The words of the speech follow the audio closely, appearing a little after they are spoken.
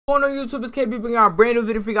On YouTube, it's KB bringing out a brand new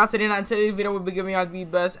video for you guys today. And in today's video, we'll be giving out the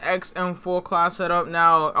best XM4 class setup.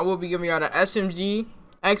 Now, I will be giving you the SMG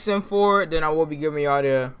XM4, then I will be giving you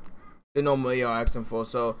the normal AR XM4.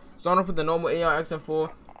 So, starting off with the normal AR XM4,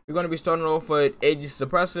 we're going to be starting off with Aegis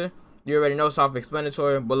Suppressor. You already know,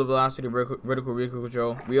 self-explanatory, bullet velocity, vertical recoil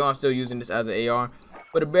control. We are still using this as an AR.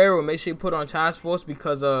 For the barrel, make sure you put on Task Force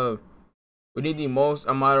because we need the most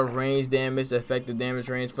amount of range damage, the effective damage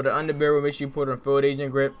range. For the underbarrel, make sure you put on Field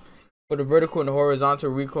Agent Grip. For the vertical and the horizontal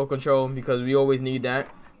recoil control, because we always need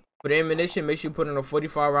that. For the ammunition, make sure you put on a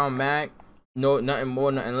 45 round mag. No, nothing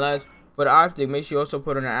more, nothing less. For the optic, make sure you also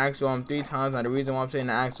put on an axial arm 3 times. Now the reason why I'm saying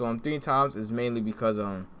the axial arm 3 times is mainly because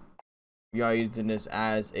we are using this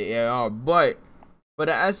as a AR. But for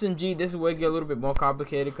the SMG, this is where it get a little bit more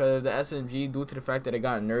complicated, because the SMG, due to the fact that it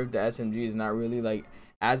got nerfed, the SMG is not really like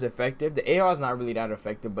as effective. The AR is not really that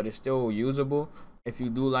effective, but it's still usable if you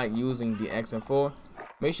do like using the XM4.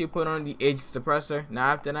 Make sure you put on the Aegis Suppressor.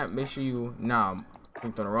 Now after that, make sure you I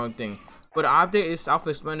clicked on the wrong thing. But the optic is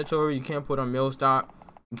self-explanatory. You can't put on Millstop,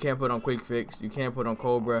 you can't put on Quick Fix, you can't put on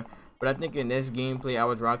Cobra. But I think in this gameplay, I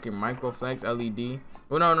was rocking Microflex LED.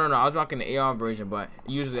 Well, no, I was rocking the AR version, but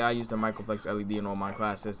usually I use the Microflex LED in all my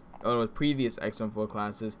classes, or previous XM4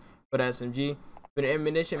 classes. For the SMG, for the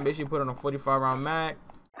ammunition, make sure you put on a 45 round mag.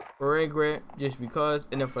 For ray grip, just because.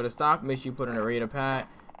 And then for the stock, make sure you put on a Raider pad.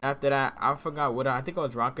 After that, I forgot what I think I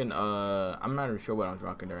was rocking. I'm not even sure what I was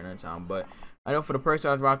rocking during that time, but I know for the person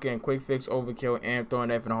I was rocking Quick Fix, Overkill, and throwing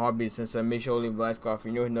that for the heartbeat. Since make sure you leave a like, off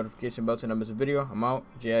your notification bell to never miss a video. I'm out.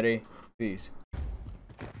 Jade. Peace.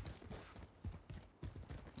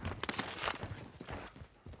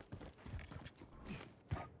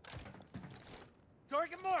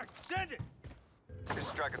 Target mark, send it! This is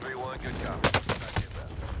Striker 3-1, good job.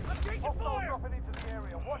 I'm taking fire! Dropping into the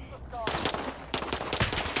area. Watch the sky.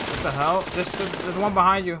 What the hell? There's one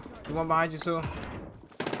behind you. There's one behind you too.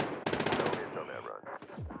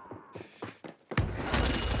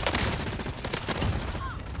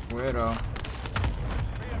 Weirdo.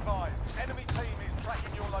 Be advised, enemy team is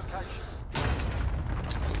tracking your location.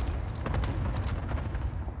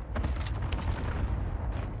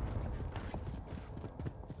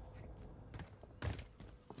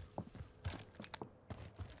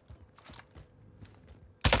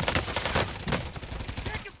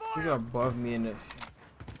 He's above me in this.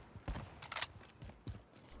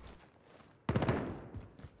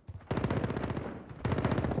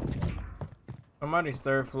 Somebody's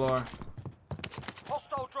third floor.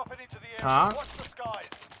 Hostile dropping into the area. Huh? Watch the skies.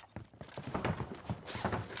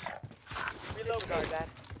 Reload guard that.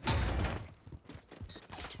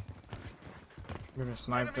 We're gonna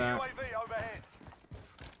snipe that. UAV overhead.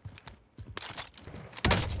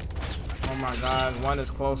 Oh my god, one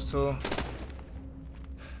is close too.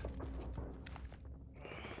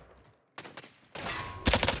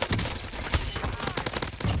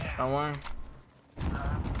 That one.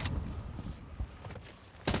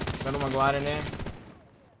 Got him gliding in.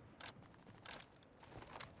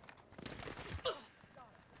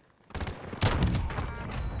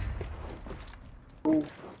 Ooh.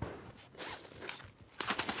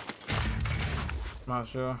 Not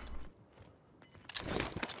sure.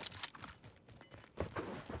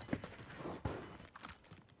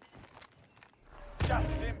 Gas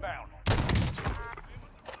is inbound.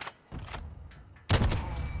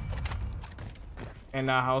 In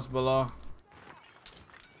that house below.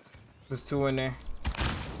 There's two in there.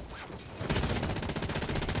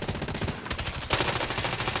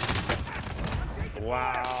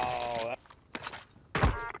 Wow.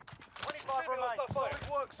 25 remain. Solid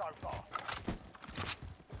work so far.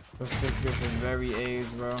 This stick grip is very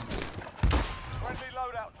A's, bro. Friendly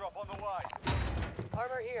loadout drop on the way.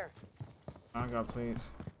 Armor here. I got plates.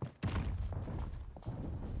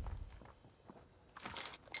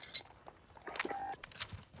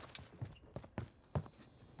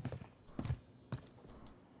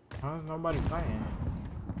 Why is nobody fighting?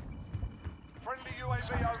 Friendly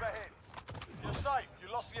UAV overhead. You're safe. You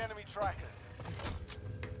lost the enemy trackers.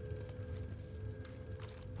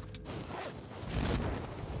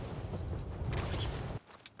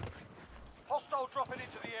 Hostile dropping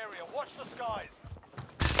into the area. Watch the skies.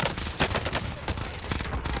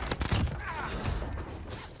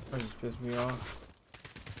 That just pissed me off.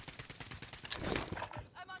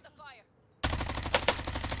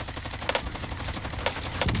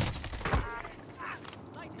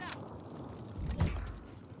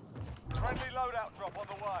 Friendly loadout drop on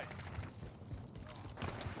the way.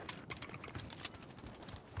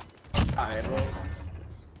 Alright,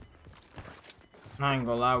 I ain't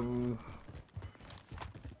gonna lie,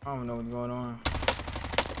 I don't know what's going on.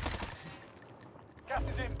 Gas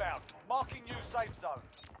is inbound. inbound. Marking new safe zone.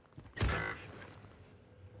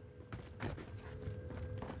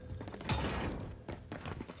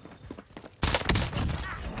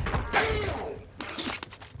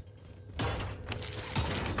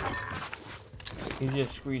 He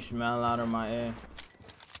just screeched mad out of my ear.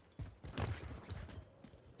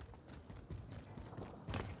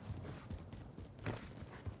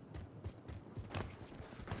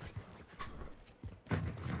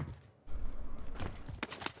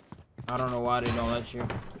 I don't know why they don't let you.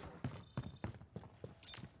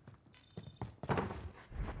 I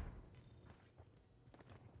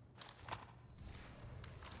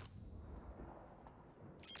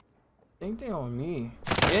think they on me.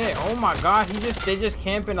 Yeah, oh my god, they just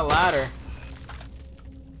camping the ladder.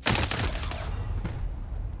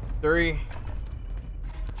 3.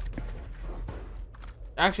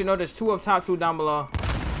 Actually, no, there's 2 up top, 2 down below.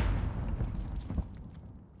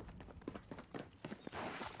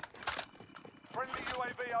 Friendly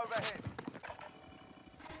UAV overhead.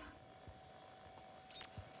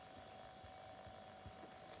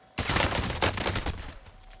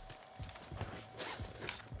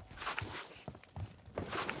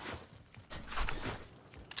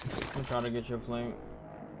 I'm trying to get your flank.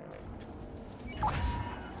 I'm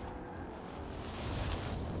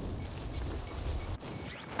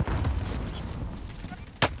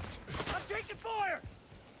taking fire!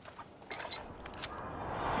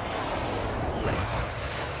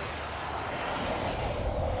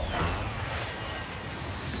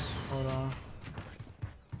 Hold on.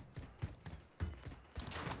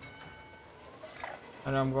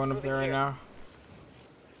 And I'm going up there right now.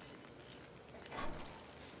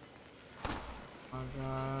 Oh my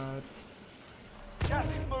god. Gas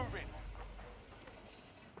is moving.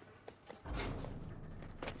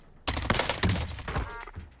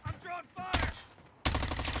 I'm drawing fire!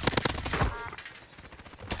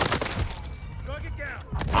 Target down.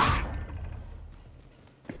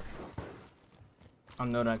 I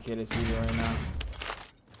know that kid is here right now.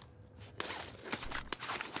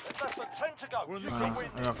 There's less than 10 to go. You can win.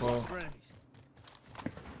 I got 4.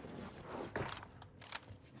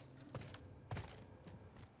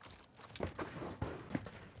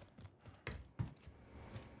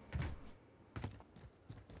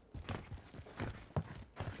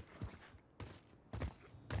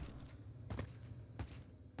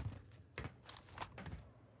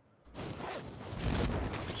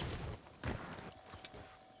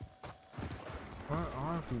 Where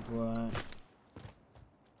are people at?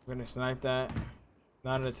 We're gonna snipe that.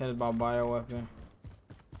 9 out of 10 is about bioweapon.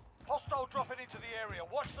 Hostile dropping into the area.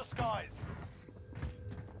 Watch the skies.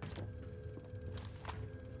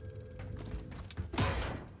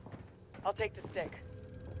 I'll take the stick.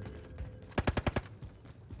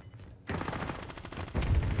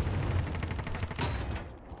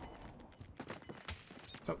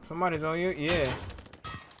 Somebody's on you? Yeah.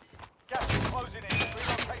 Gas is closing in.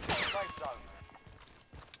 Relocate to the safe zone.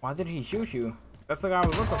 Why did he shoot you? That's the guy I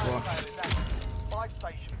was looking for. Buy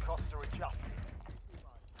station costs are adjusted.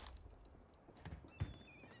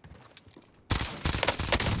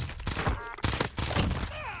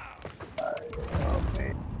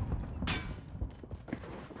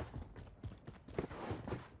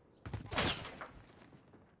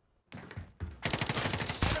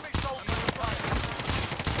 Enemy soldier in fire.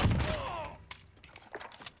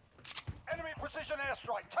 Enemy precision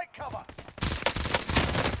airstrike. Take cover.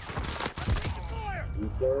 Fire!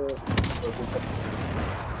 Enemy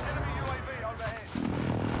UAV overhead.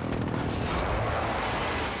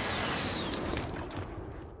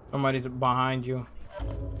 Somebody's behind you.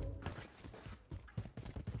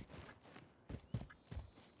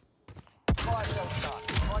 Fire cell start.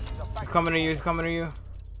 Prices are back. He's coming to you. He's coming to you.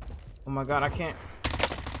 Oh my god, I can't.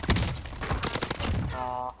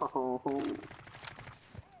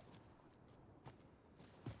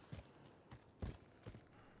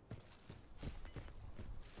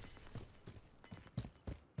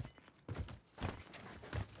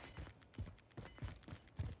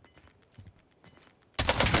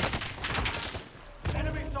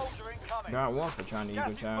 Enemy soldier incoming. Got one for trying to Gas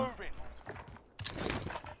equal is child. moving.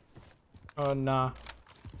 Oh nah.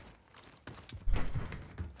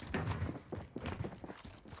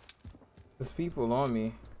 There's people on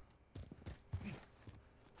me.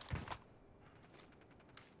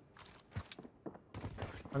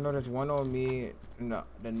 I know there's one on me. No,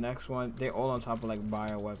 the next one, they all on top of like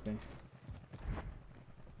bioweapon.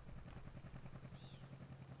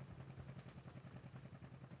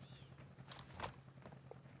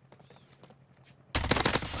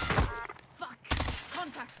 Fuck!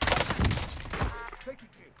 Contact!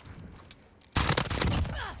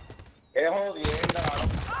 Hold the end.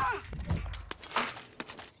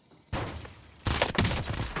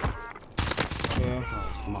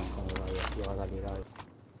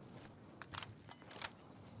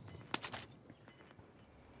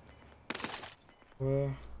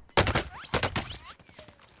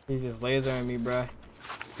 He's just lasering me, bruh.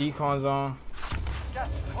 Decon's on. Gas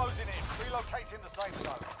is closing in. Relocating the safe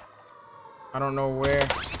zone. I don't know where.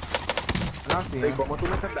 I see him.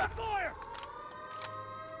 Fire!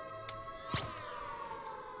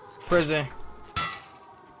 Prison.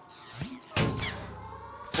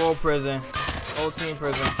 Full prison. Whole team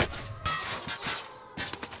prison.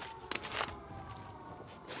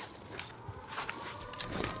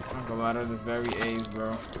 I'm not gonna lie, that is very A's,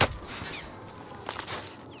 bro.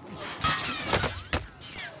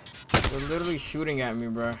 They're literally shooting at me,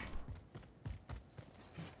 bro.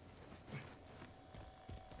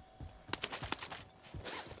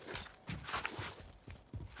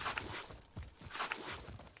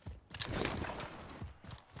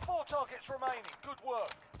 Four targets remaining. Good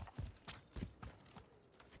work.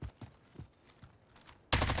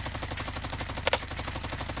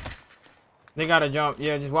 They gotta jump.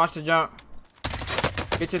 Yeah, just watch the jump.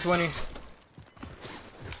 Get your 20.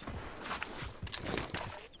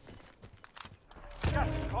 Gas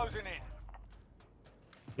is closing in.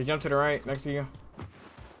 They jump to the right, next to you.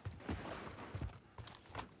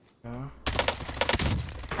 Yeah.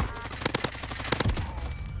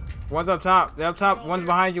 One's up top. They're up top. One's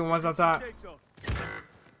behind you. One's up top. It's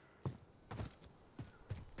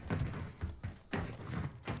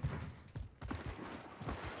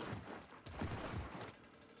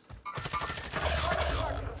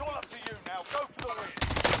all up to you now. Go for the win.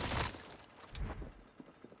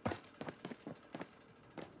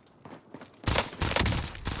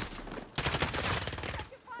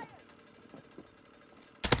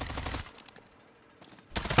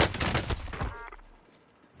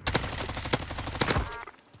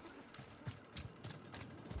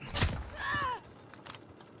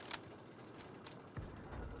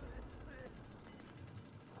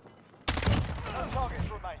 No targets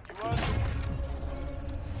remain. You earned the win.